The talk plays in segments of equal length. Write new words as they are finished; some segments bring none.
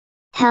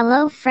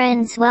Hello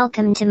friends,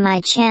 welcome to my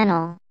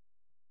channel.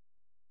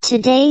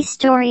 Today's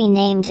story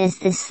named as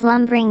the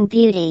Slumbering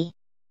Beauty.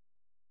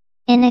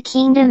 In a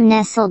kingdom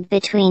nestled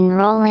between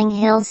rolling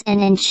hills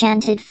and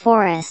enchanted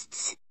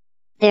forests,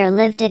 there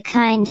lived a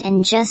kind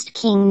and just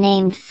king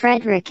named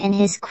Frederick and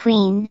his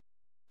queen,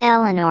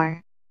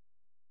 Eleanor.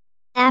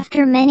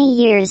 After many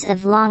years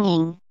of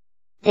longing,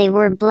 they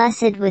were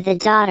blessed with a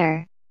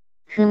daughter,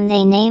 whom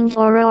they named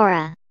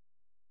Aurora.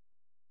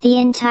 The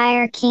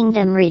entire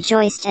kingdom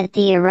rejoiced at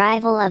the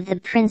arrival of the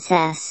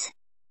princess.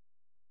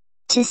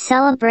 To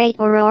celebrate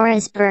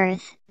Aurora's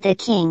birth, the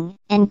king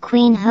and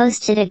queen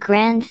hosted a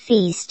grand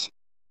feast,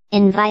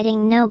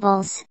 inviting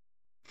nobles,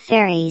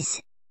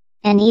 fairies,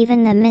 and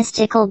even the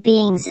mystical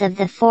beings of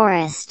the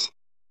forest.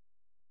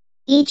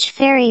 Each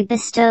fairy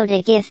bestowed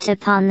a gift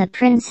upon the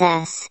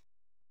princess,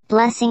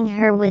 blessing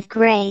her with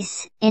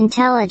grace,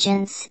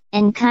 intelligence,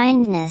 and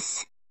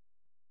kindness.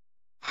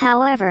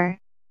 However,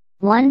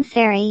 one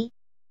fairy,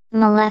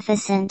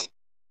 Maleficent,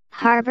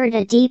 harbored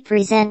a deep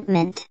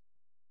resentment.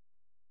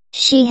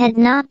 She had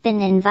not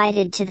been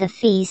invited to the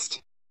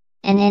feast,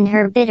 and in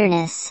her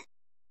bitterness,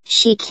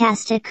 she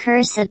cast a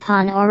curse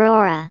upon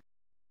Aurora.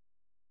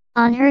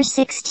 On her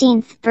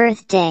 16th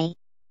birthday,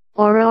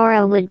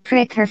 Aurora would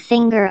prick her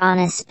finger on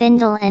a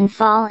spindle and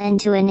fall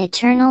into an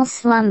eternal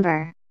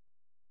slumber.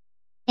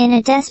 In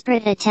a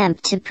desperate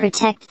attempt to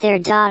protect their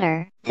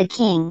daughter, the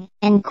king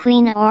and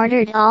queen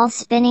ordered all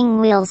spinning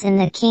wheels in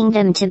the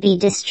kingdom to be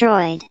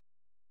destroyed.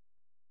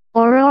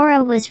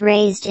 Aurora was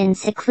raised in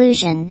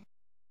seclusion,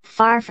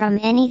 far from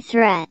any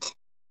threat.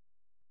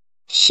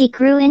 She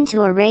grew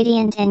into a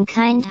radiant and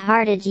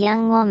kind-hearted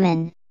young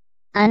woman,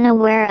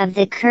 unaware of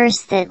the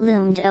curse that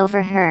loomed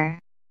over her.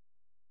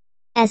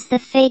 As the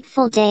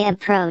fateful day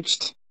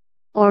approached,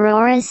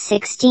 Aurora's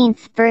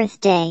 16th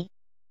birthday,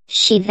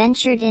 she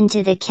ventured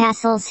into the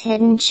castle's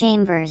hidden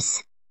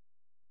chambers.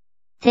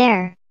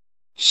 There,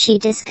 she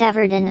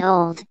discovered an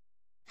old,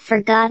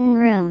 forgotten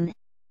room,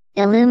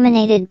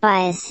 illuminated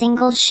by a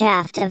single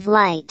shaft of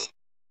light.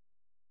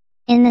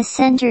 In the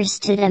center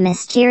stood a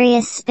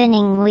mysterious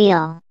spinning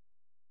wheel.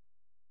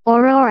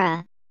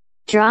 Aurora,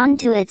 drawn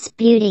to its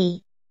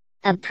beauty,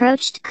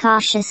 approached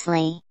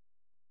cautiously.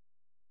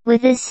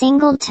 With a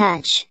single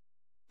touch,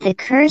 the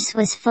curse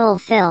was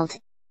fulfilled,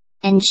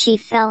 and she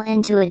fell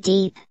into a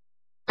deep,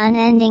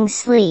 unending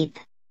sleep.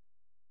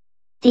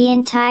 The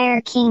entire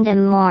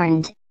kingdom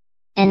mourned,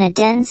 and a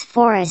dense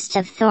forest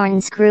of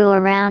thorns grew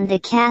around the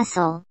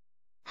castle,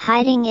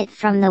 hiding it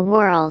from the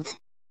world.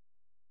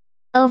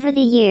 Over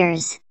the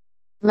years,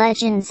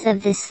 legends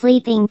of the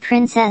sleeping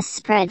princess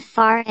spread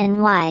far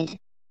and wide,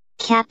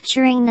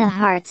 capturing the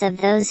hearts of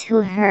those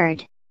who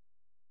heard.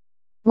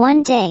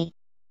 One day,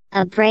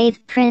 a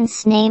brave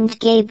prince named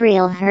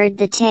Gabriel heard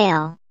the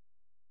tale.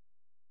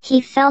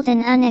 He felt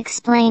an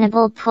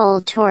unexplainable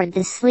pull toward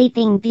the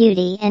sleeping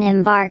beauty and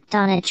embarked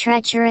on a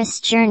treacherous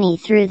journey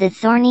through the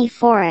thorny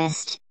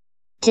forest,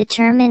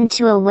 determined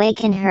to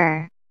awaken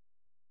her.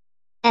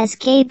 As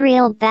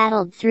Gabriel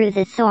battled through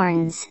the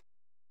thorns,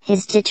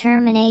 his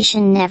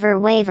determination never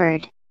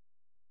wavered.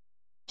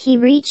 He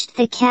reached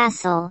the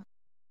castle,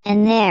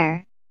 and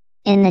there,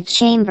 in the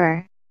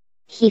chamber,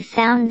 he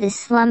found the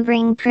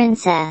slumbering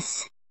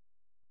princess.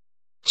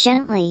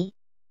 Gently,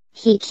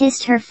 he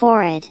kissed her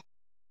forehead.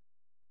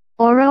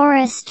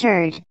 Aurora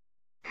stirred,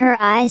 her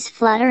eyes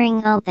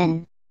fluttering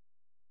open.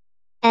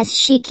 As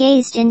she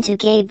gazed into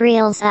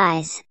Gabriel's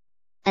eyes,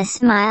 a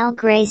smile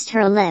graced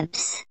her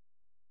lips.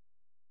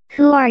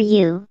 "Who are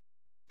you,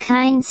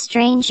 kind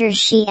stranger?"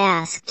 she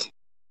asked,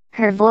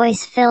 her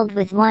voice filled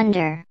with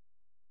wonder.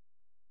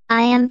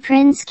 "I am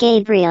Prince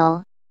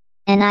Gabriel,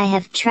 and I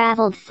have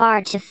traveled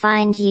far to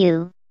find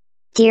you,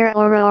 dear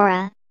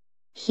Aurora,"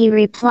 he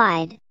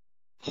replied,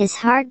 his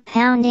heart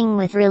pounding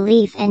with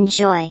relief and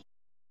joy.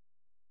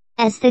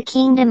 As the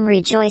kingdom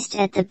rejoiced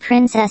at the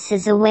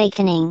princess's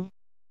awakening,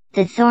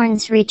 the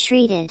thorns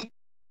retreated,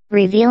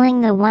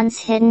 revealing the once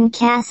hidden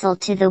castle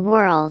to the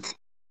world.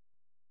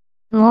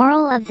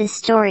 Moral of the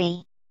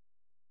story.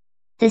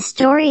 The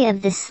story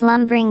of the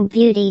Slumbering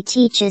Beauty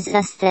teaches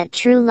us that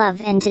true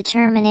love and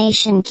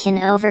determination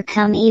can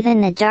overcome even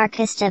the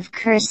darkest of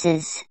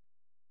curses.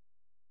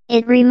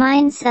 It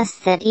reminds us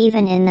that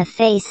even in the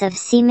face of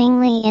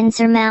seemingly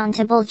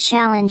insurmountable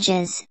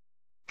challenges,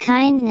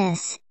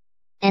 kindness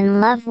and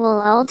love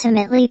will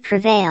ultimately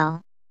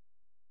prevail.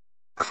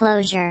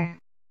 Closure.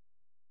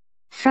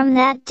 From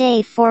that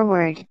day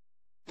forward,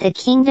 the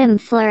kingdom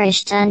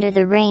flourished under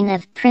the reign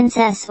of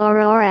Princess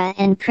Aurora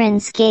and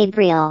Prince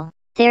Gabriel.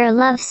 Their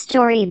love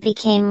story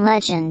became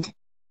legend,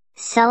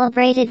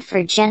 celebrated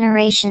for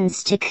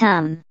generations to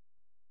come.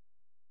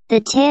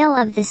 The tale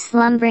of the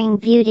Slumbering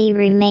Beauty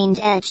remained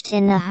etched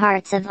in the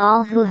hearts of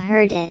all who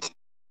heard it,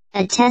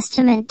 a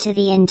testament to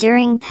the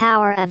enduring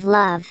power of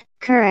love,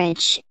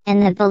 courage,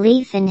 and the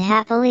belief in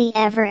happily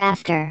ever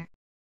after.